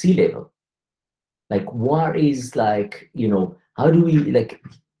the sea level? Like, what is like, how do we, like,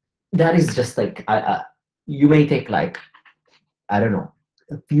 that is just like, you may take like, I don't know,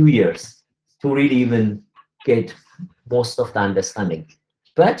 a few years to really even get most of the understanding.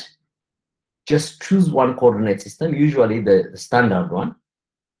 But just choose one coordinate system, usually the standard one,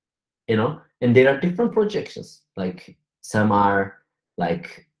 and there are different projections. Like, some are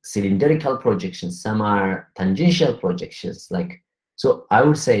like cylindrical projections, some are tangential projections. Like, so I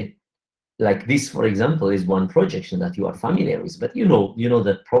would say, like, this, for example, is one projection that you are familiar with, but you know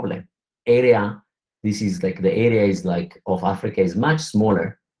the problem area. This is like, the area is like of Africa is much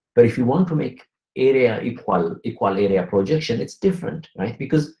smaller, but if you want to make area equal area projection, it's different, right?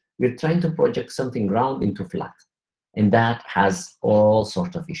 Because we're trying to project something round into flat, and that has all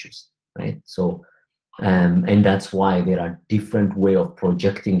sorts of issues, right? So and that's why there are different way of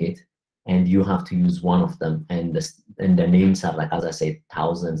projecting it, and you have to use one of them. And the names are, like, as I said,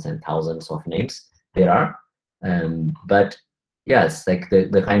 thousands and thousands of names there are. But yes, like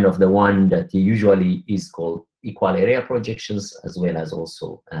the kind of the one that usually is called equal area projections, as well as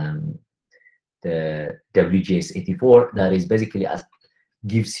also the WGS84, that is basically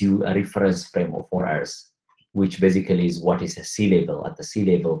gives you a reference frame of 4 errors, which basically is what is a sea level, at the sea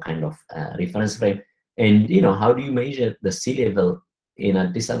level kind of reference frame. And how do you measure the sea level in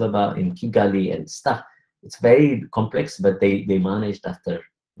Addis Ababa, in Kigali and stuff? It's very complex, but they managed, after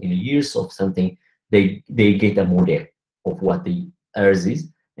years of something, they get a model of what the Earth is,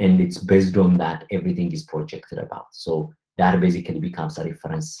 and it's based on that everything is projected about. So that basically becomes a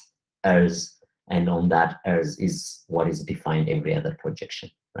reference Earth, and on that Earth is what is defined every other projection,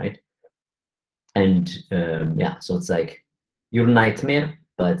 right? And yeah, so it's like your nightmare,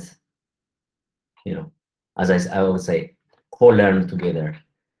 but as I would say, co-learn together.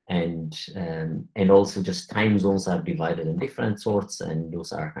 And also just time zones are divided in different sorts, and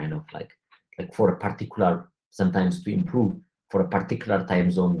those are kind of like for a particular, sometimes to improve for a particular time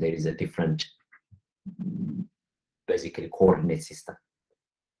zone, there is a different basically coordinate system,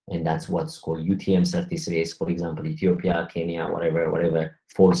 and that's what's called UTM-33. For example, Ethiopia, Kenya, whatever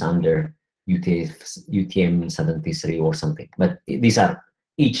falls under UTM-73 or something. But these are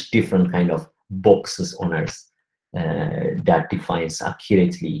each different kind of boxes on Earth that defines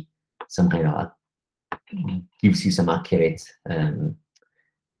accurately some kind of gives you some accurate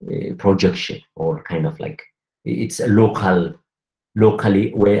projection, or kind of like it's a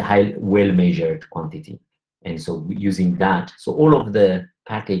locally well measured quantity. And so using that, so all of the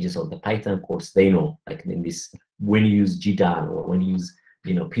packages of the Python course, they know, like in this, when you use GDAL or when you use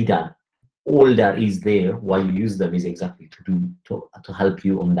PDAL, all that is there, why you use them is exactly to help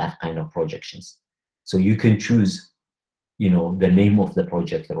you on that kind of projections. So you can choose the name of the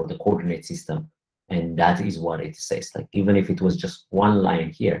projector or the coordinate system, and that is what it says. Like, even if it was just one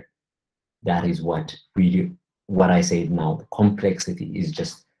line here, that is what I said now. The complexity is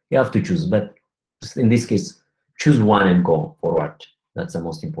just, you have to choose, but just in this case, choose one and go forward. That's the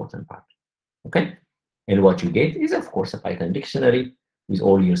most important part. Okay, and what you get is, of course, a Python dictionary with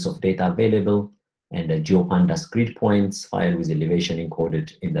all years of data available, and a GeoPandas grid points file with elevation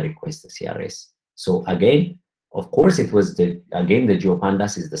encoded in the request CRS. So again, of course, it was the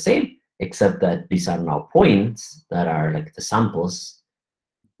GeoPandas is the same, except that these are now points that are like the samples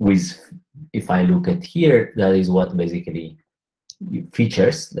with, if I look at here, that is what basically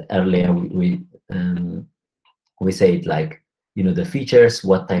features. Earlier we say it like, you know, the features,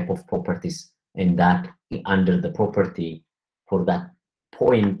 what type of properties, and that under the property for that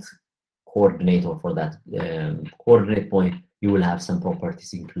point coordinate, or for that coordinate point, you will have some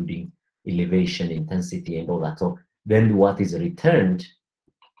properties including elevation, intensity, and all that. So then what is returned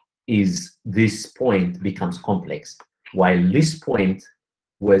is this point becomes complex, while this point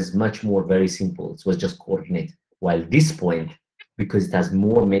was much more very simple. It was just coordinate, while this point, because it has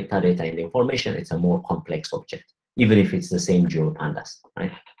more metadata and information, it's a more complex object, even if it's the same GeoPandas,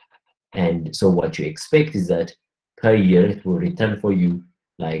 right? And so what you expect is that per year it will return for you,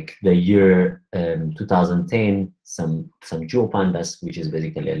 like the year 2010, some GeoPandas, which is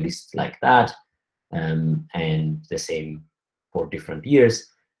basically a list like that, and the same for different years.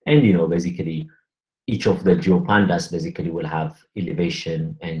 And, you know, basically each of the GeoPandas basically will have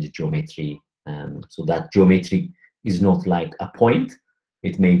elevation and geometry. So that geometry is not like a point,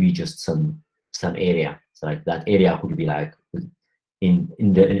 it may be just some area. So like that area could be like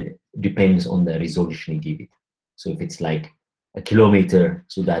depends on the resolution you give it. So if it's like a kilometer,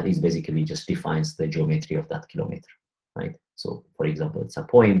 so that is basically just defines the geometry of that kilometer, right? So for example, it's a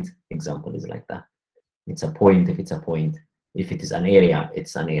point, example is like that. It's a point if it's a point. If it is an area,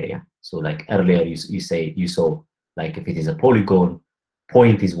 it's an area. So like earlier you saw like if it is a polygon,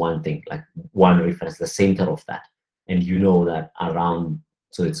 point is one thing, like one reference, the center of that. And you know that around,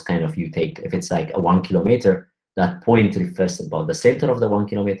 so it's kind of, you take, if it's like a 1 kilometer, that point refers about the center of the 1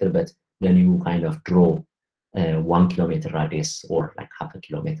 kilometer, but then you kind of draw 1 kilometer radius or like half a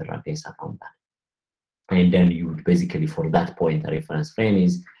kilometer radius around that. And then you would basically, for that point, a reference frame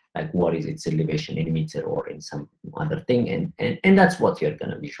is like, what is its elevation in meter or in some other thing, and that's what you're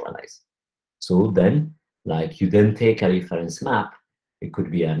gonna visualize. So then, like, you then take a reference map. It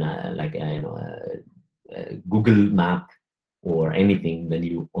could be a Google map or anything. Then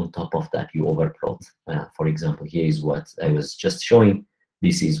you, on top of that, you overplot. For example, here is what I was just showing.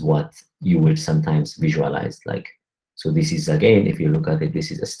 This is what you would sometimes visualize. Like, so this is, again, if you look at it,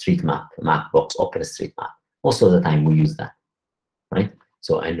 this is a street map, Mapbox OpenStreetMap. Most of the time we use that, right?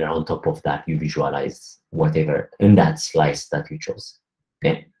 So, and then on top of that, you visualize whatever in that slice that you chose.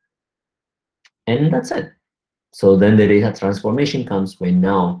 Okay, and that's it. So then the data transformation comes when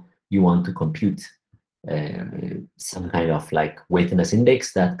now you want to compute some kind of like weightiness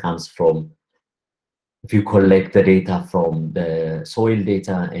index that comes from, if you collect the data from the soil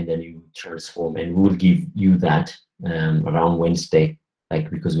data and then you transform, and we'll give you that around Wednesday,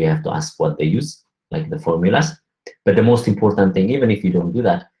 like, because we have to ask what they use, like the formulas. But the most important thing, even if you don't do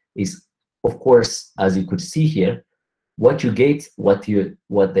that, is, of course, as you could see here, what you get, what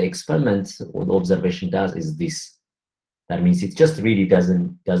the experiment or the observation does is this. That means it just really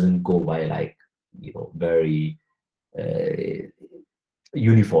doesn't go by like, you know, very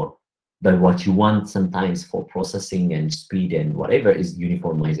uniform. But what you want sometimes for processing and speed and whatever is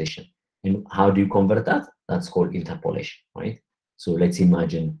uniformization. And how do you convert that? That's called interpolation, right? So let's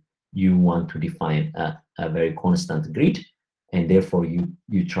imagine you want to define a very constant grid, and therefore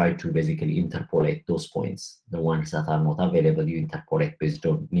you try to basically interpolate those points. The ones that are not available, you interpolate based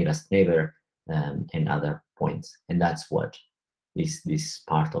on nearest neighbor and other points. And that's what is this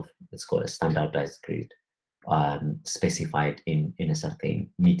part of, it's called a standardized grid, specified in a certain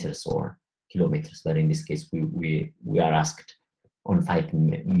meters or kilometers. But in this case, we are asked on 5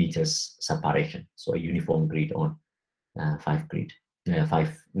 meters separation. So a uniform grid on 5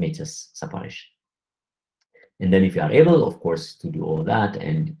 meters separation. And then if you are able, of course, to do all that,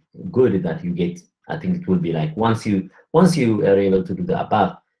 and good that you get, I think it will be like, once you are able to do the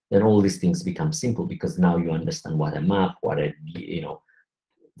above, then all these things become simple, because now you understand what a map, what a, you know,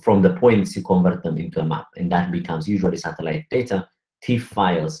 from the points you convert them into a map, and that becomes usually satellite data, TIFF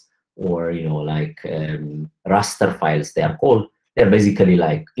files, or, you know, like raster files they are called. They're basically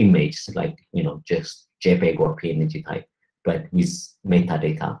like images, like, you know, just JPEG or PNG type, but with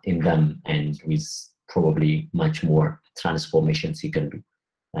metadata in them and with probably much more transformations you can do.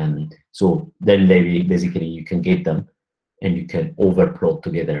 So then they basically you can get them and you can overplot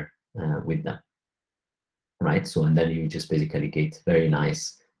together with them, right? So, and then you just basically get very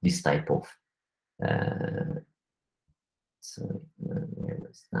nice, this type of, so where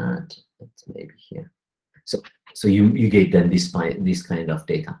was that? It's maybe here. So you get then this kind of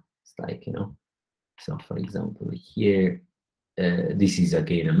data. It's like, you know, so for example, here, this is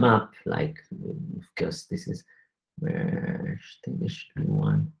again a map, like, because this is where I think there should be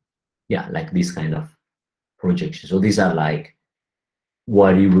one. Yeah, like this kind of projection. So these are like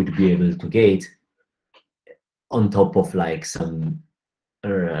what you would be able to get on top of like some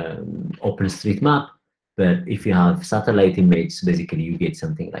OpenStreetMap. But if you have satellite image, basically you get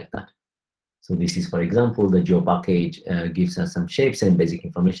something like that. So this is, for example, the geo package gives us some shapes and basic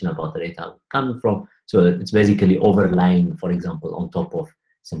information about the data coming from. So it's basically overlying, for example, on top of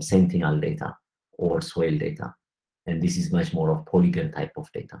some Sentinel data or soil data. And this is much more of polygon type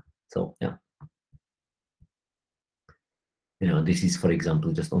of data. So yeah. You know, this is, for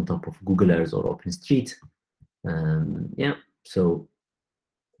example, just on top of Google Earth or OpenStreet. Yeah, so,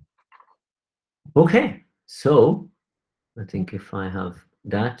 okay. So I think if I have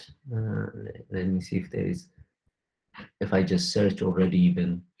that, let me see if there is, if I just search already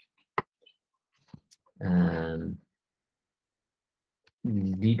even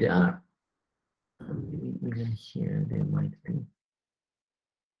LIDAR, even here there might be.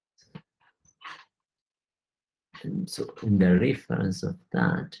 And so in the reference of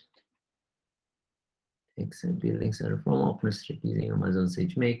that, buildings are from OpenStreet using Amazon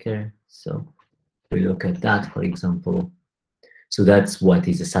SageMaker. So we look at that, for example. So that's what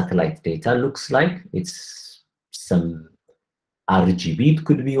is a satellite data looks like. It's some RGB it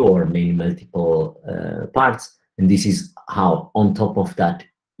could be, or many multiple parts. And this is how on top of that,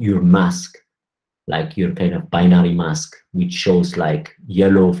 your mask, like your kind of binary mask, which shows like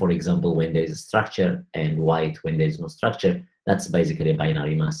yellow, for example, when there's a structure, and white when there's no structure. That's basically a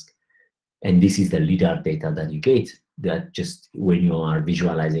binary mask. And this is the LIDAR data that you get, that just when you are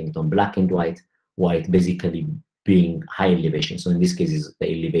visualizing it on black and white basically being high elevation. So in this case is the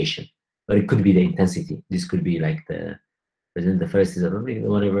elevation, but it could be the intensity. This could be like the first is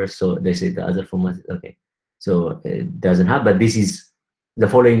whatever. So they say the other format, okay. So it doesn't have, but this is, the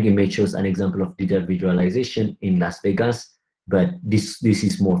following image shows an example of LIDAR visualization in Las Vegas, but this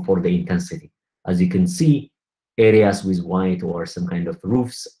is more for the intensity. As you can see, areas with white or some kind of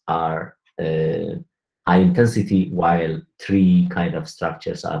roofs are high intensity, while three kind of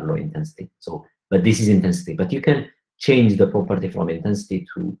structures are low intensity. So, but this is intensity, but you can change the property from intensity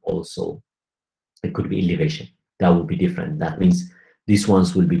to also, it could be elevation. That would be different. That means these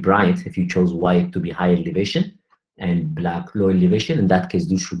ones will be bright if you chose white to be high elevation and black low elevation. In that case,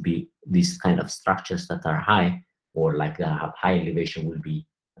 these should be these kind of structures that are high, or like that have high elevation will be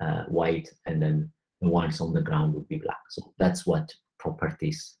white, and then the ones on the ground would be black. So that's what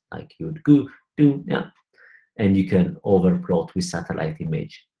properties like you would do, yeah. And you can overplot with satellite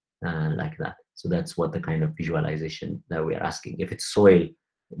image like that. So that's what the kind of visualization that we are asking. If it's soil,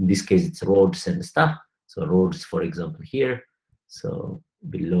 in this case, it's roads and stuff. So roads, for example, here. So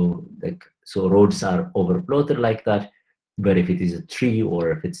below, like, so roads are overplotted like that. But if it is a tree,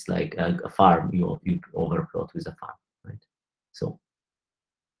 or if it's like a farm, you overplot with a farm, right? So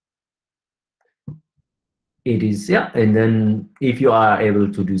it is, yeah. And then if you are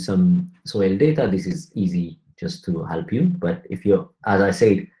able to do some soil data, this is easy just to help you. But if you, as I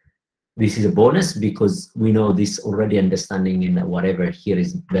said, this is a bonus because we know this already understanding in whatever here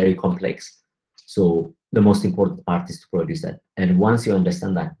is very complex. So the most important part is to produce that. And once you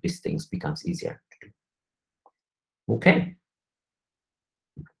understand that, these things becomes easier to do. Okay.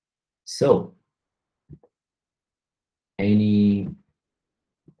 So any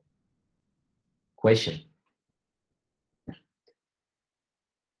question?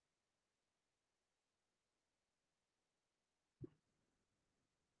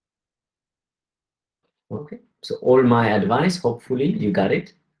 Okay, so all my advice, hopefully you got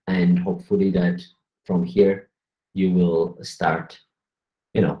it, and hopefully that from here you will start,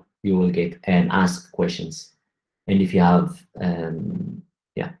 you know, you will get and ask questions. And if you have,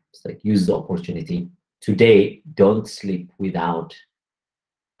 yeah, it's like use the opportunity. Today, don't sleep without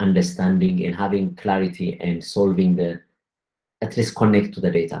understanding and having clarity and solving the, at least connect to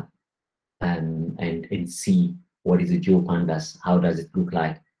the data and see what is a GeoPandas, how does it look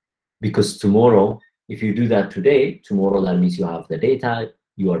like? Because tomorrow, if you do that today, tomorrow that means you have the data,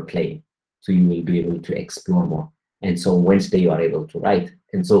 you are playing. So you will be able to explore more. And so Wednesday you are able to write.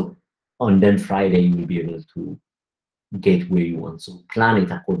 And so on then Friday you will be able to get where you want. So plan it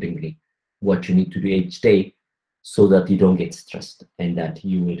accordingly, what you need to do each day, so that you don't get stressed and that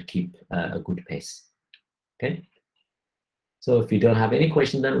you will keep a good pace. Okay. So if you don't have any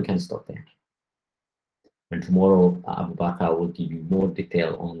question, then we can stop there. And tomorrow Abu Bakr will give you more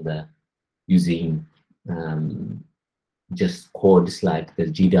detail on the using just codes like the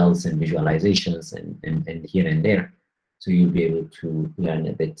GDALs and visualizations and here and there. So you'll be able to learn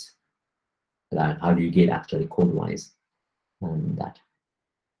a bit like how do you get actually code-wise on that.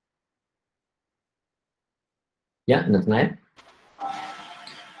 Yeah, Nathaniel?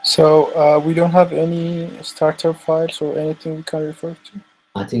 So we don't have any starter files or anything we can refer to?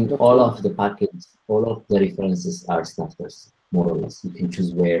 I think all of the package, all of the references are starters, more or less. You can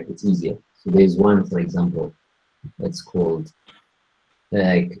choose where it's easier. So there's one, for example, that's called,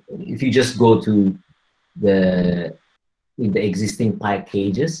 like, if you just go to the existing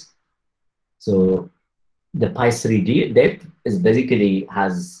packages, so the Py3D depth is basically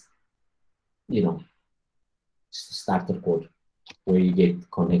has, you know, starter code where you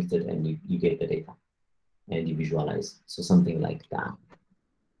get connected and you get the data and you visualize. So something like that.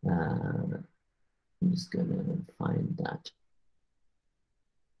 I'm just gonna find that.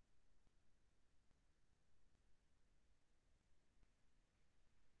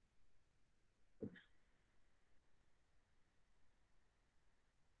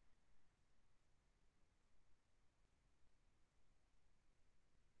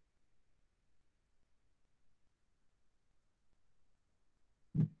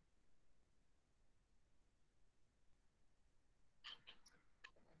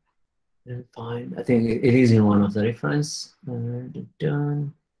 Fine. I think it is in one of the reference.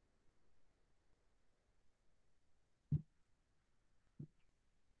 Done.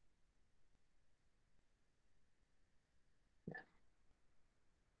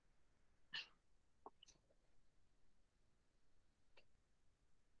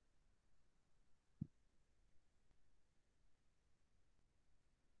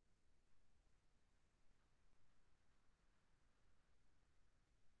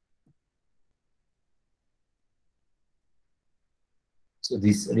 So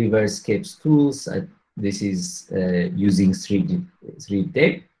this reverse Capes tools, this is using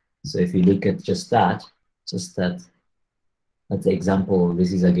 3D. So if you look at just that, that's the example.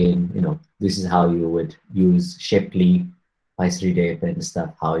 This is again, you know, this is how you would use Shapley, Py3D and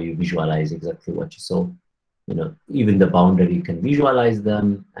stuff, how you visualize exactly what you saw. You know, even the boundary, you can visualize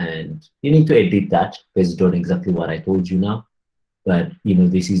them, and you need to edit that based on exactly what I told you now. But, you know,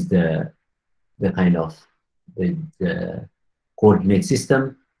 this is the kind of the coordinate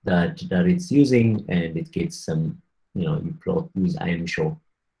system that it's using, and it gets some, you know, you plot, use IMShow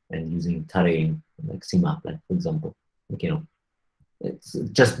and using terrain like CMAP, like, for example, like, you know, it's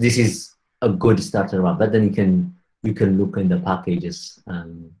just, this is a good starter one. But then you can look in the packages,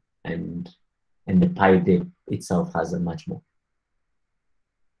 and the PyDep itself has a much more.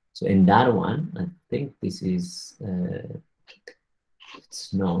 So in that one, I think this is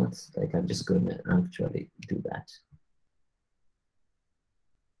it's not like, I'm just going to actually do that.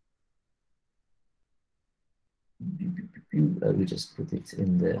 I will just put it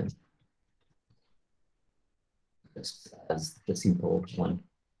in the, just as the simple one,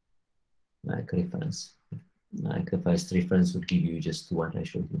 like reference. Like the first reference would give you just what I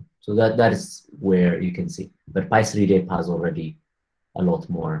showed you. So that is where you can see. But Py3D has already a lot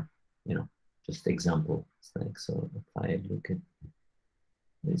more, you know, just example. It's like, so if I look at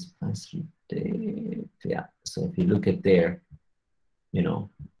this Py3D, yeah. So if you look at there, you know,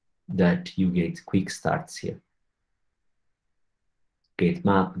 that you get quick starts here. Get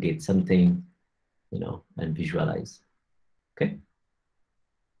map, get something, you know, and visualize. Okay.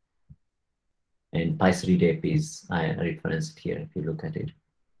 And Py3D is, I referenced here, if you look at it,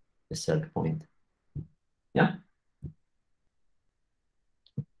 the third point. Yeah.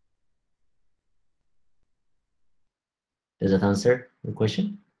 Does that answer the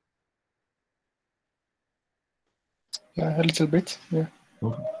question? Yeah, a little bit, yeah.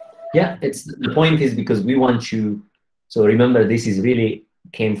 Okay. Yeah, it's, the point is because we want you, so remember, this is really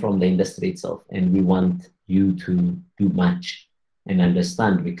came from the industry itself, and we want you to do much and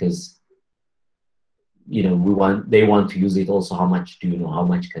understand, because, you know, they want to use it also. How much do you know? How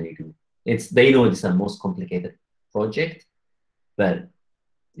much can you do? They know it's the most complicated project, but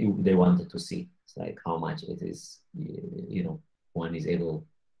they wanted to see, it's like how much it is, you know, one is able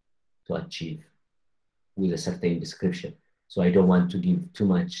to achieve with a certain description. So I don't want to give too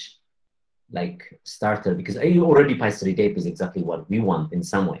much like starter, because already Py3D is exactly what we want in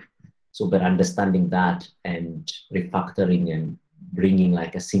some way. So, but understanding that and refactoring and bringing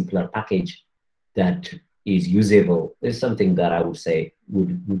like a simpler package that is usable is something that I would say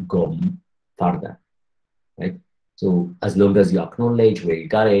would go further, right? So as long as you acknowledge where you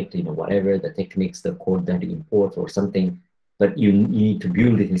got it, you know, whatever the techniques, the code that you import or something, but you need to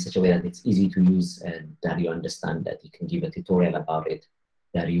build it in such a way that it's easy to use and that you understand, that you can give a tutorial about it,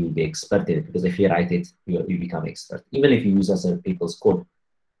 that you will be expert in it. Because if you write it, you become expert. Even if you use other people's code,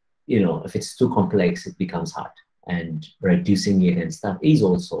 you know, if it's too complex, it becomes hard. And reducing it and stuff is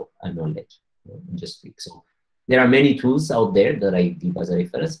also a knowledge. Just speak. So there are many tools out there that I give as a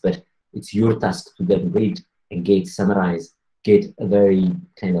reference, but it's your task to then read, engage, summarize, get a very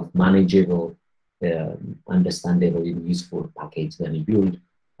kind of manageable, understandable, and useful package, then you build,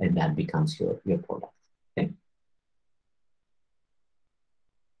 and that becomes your product. Okay.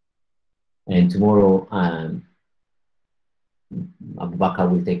 And tomorrow, Abubakar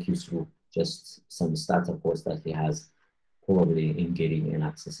will take you through just some starter course that he has probably in getting and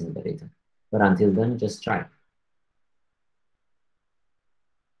accessing the data. But until then, just try.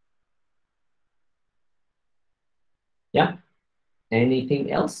 Yeah.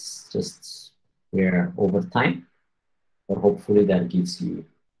 Anything else? Just we're over time, but hopefully that gives you,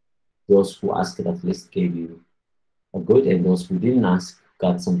 those who asked it at least gave you a good, and those who didn't ask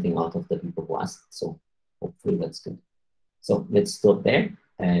got something out of the people who asked. So hopefully that's good. So let's stop there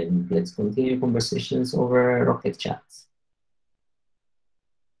and let's continue conversations over Rocket Chats.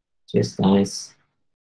 Cheers, guys.